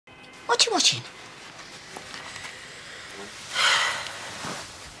What you watching?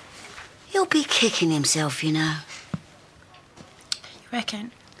 He'll be kicking himself, you know. You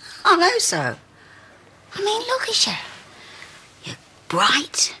reckon? I know so. I mean, look at you. You're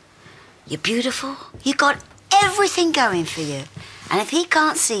bright, you're beautiful, you got everything going for you. And if he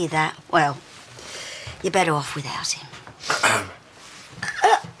can't see that, well, you're better off without him.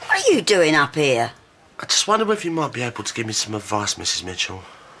 What are you doing up here? I just wonder if you might be able to give me some advice, Mrs. Mitchell.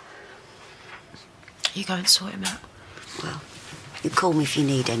 You go and sort him out. Well, you call me if you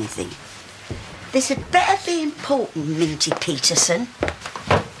need anything. This had better be important, Minty Peterson.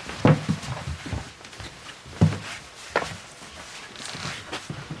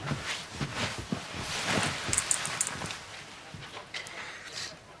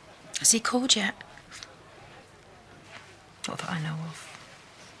 Has he called yet? Not that I know of.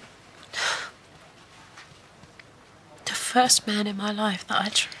 The first man in my life that I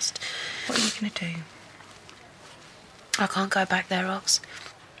trust. What are you going to do? I can't go back there, Ox.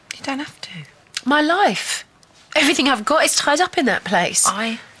 You don't have to. My life. Everything I've got is tied up in that place.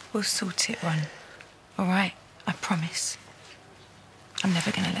 I will sort it, Ron. All right? I promise. I'm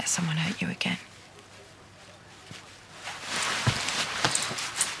never going to let someone hurt you again.